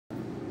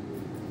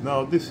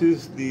Now this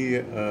is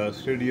the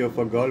study of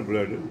a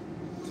gallbladder,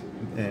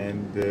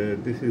 and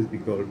this is the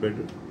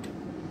gallbladder.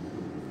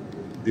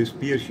 This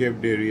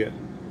pear-shaped area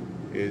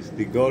is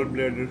the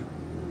gallbladder,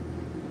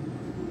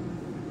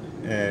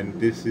 and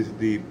this is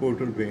the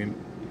portal vein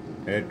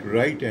at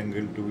right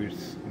angle to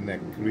its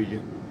neck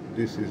region.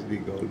 This is the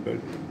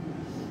gallbladder.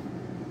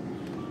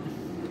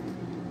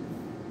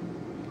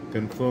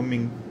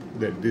 Confirming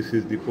that this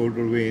is the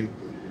portal vein,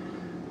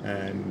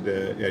 and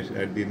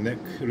at the neck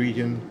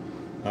region,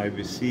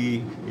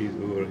 IVC is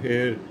over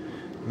here.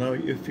 Now,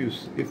 if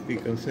we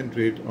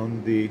concentrate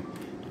on the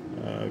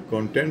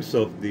contents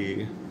of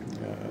the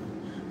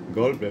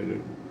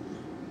gallbladder,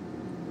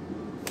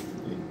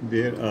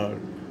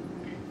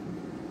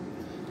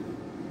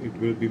 it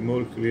will be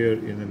more clear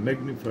in a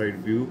magnified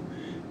view.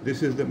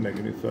 This is the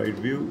magnified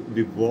view.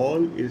 The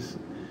wall is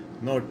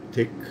not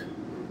thick,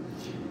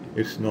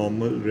 it's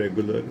normal,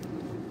 regular,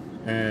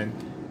 and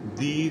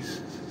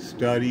these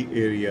starry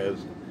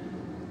areas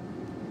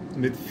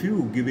with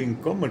few giving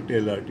common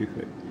tail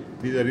artifact.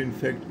 These are in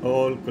fact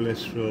all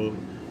cholesterol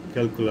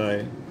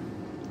calculi,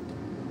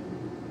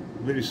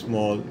 very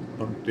small,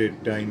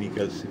 tiny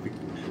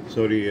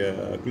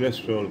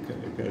cholesterol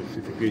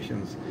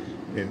calcifications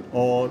in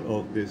all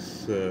of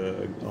this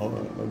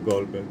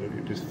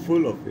gallbladder. It is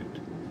full of it.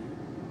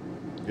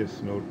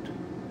 Just note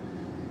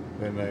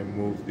when I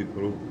move the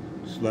probe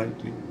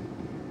slightly.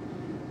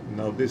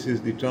 Now this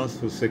is the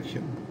transfer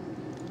section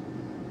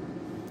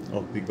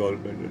of the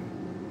gallbladder,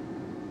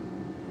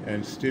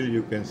 and still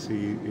you can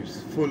see it's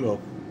full of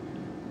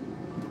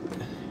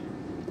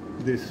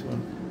this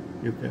one.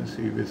 You can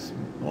see this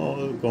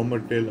all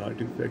common tail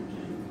artifact,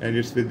 and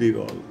it's with the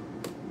wall.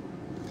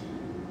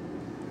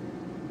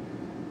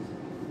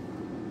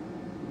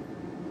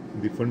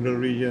 The fundal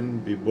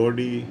region, the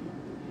body,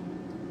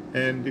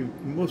 and the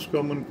most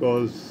common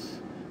cause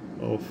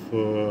of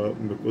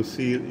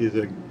mucocele is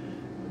a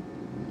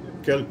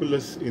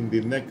calculus in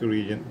the neck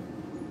region.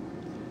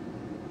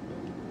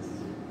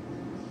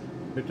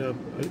 But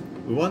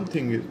one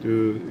thing is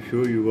to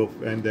show you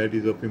of, and that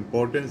is of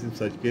importance in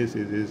such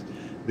cases, is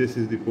this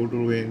is the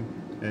portal vein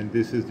and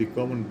this is the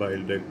common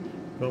bile duct.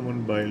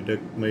 Common bile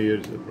duct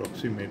measures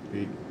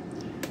approximately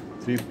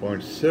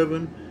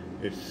 3.7.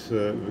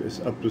 It's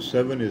up to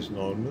 7 is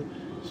normal,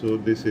 so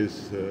this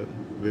is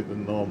with the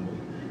normal.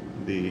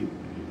 You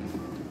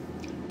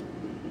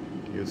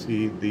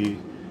see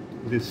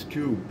this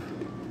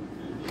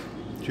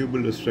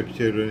tubular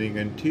structure running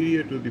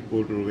anterior to the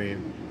portal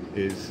vein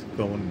is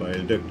common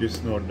bile duct.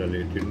 It's not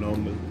dilated,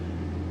 normal.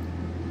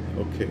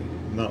 Okay,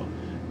 now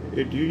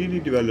it usually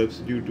develops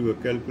due to a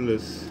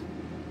calculus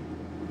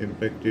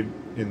impacted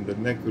in the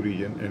neck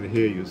region, and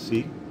here you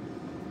see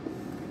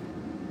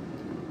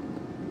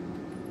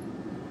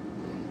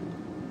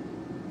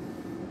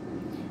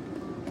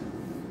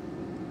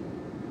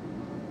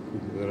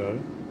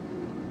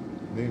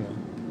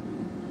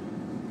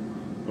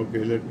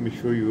okay, let me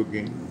show you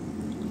again.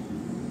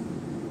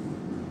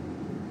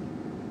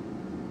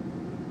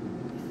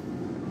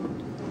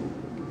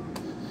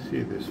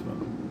 See this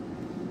one,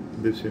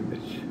 this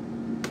image.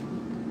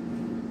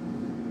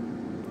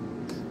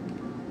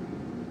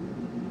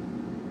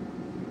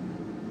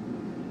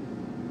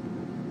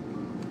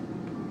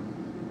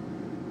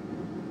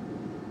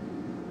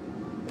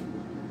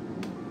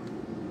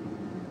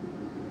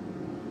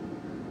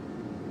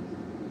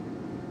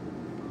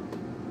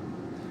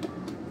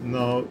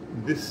 Now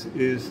this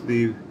is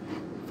the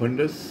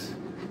fundus,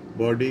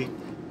 body,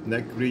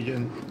 neck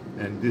region,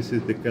 and this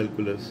is the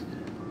calculus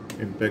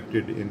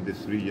impacted in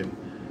this region,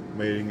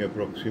 measuring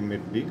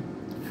approximately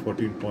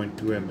 14.2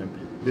 mm.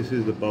 This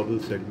is the bowel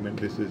segment.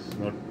 This is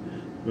not,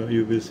 well,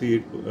 you will see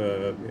it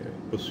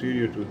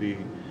posterior to the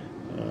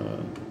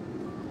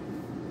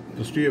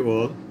posterior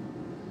wall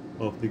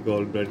of the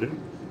gallbladder,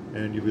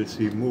 and you will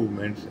see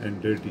movements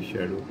and dirty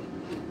shadow.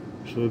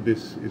 So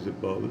this is a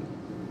bowel.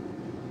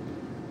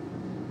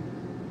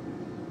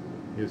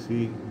 You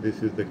see,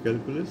 this is the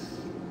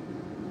calculus.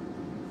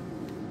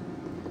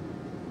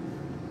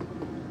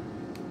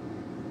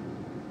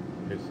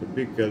 It's a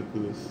big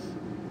calculus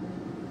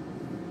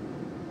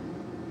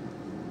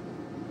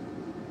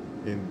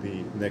in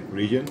the neck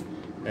region,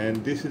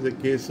 and this is a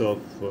case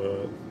of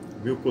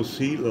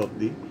mucocele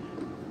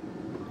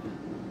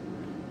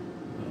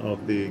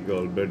of the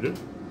gallbladder.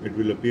 It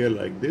will appear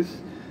like this.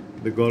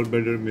 The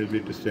gallbladder may be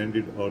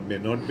distended or may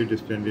not be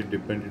distended,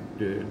 depending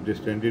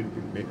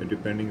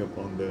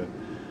upon the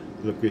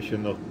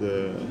location of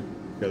the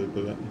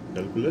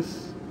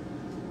calculus.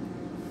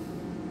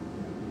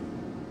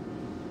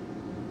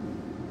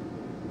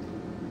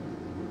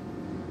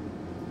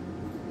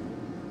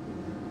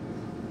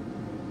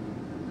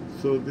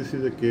 So this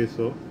is a case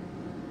of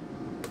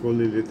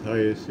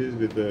cholelithiasis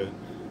with the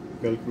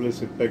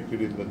calculus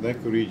impacted in the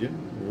neck region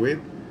with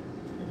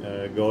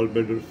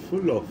gallbladder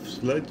full of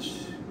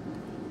sludge,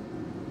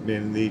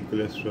 mainly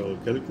cholesterol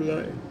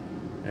calculi,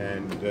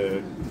 and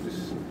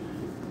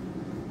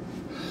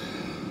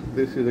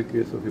this is a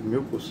case of a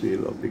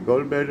mucocele of the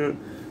gallbladder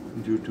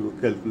due to a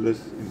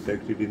calculus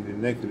impacted in the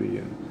neck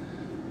region.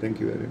 Thank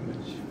you very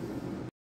much.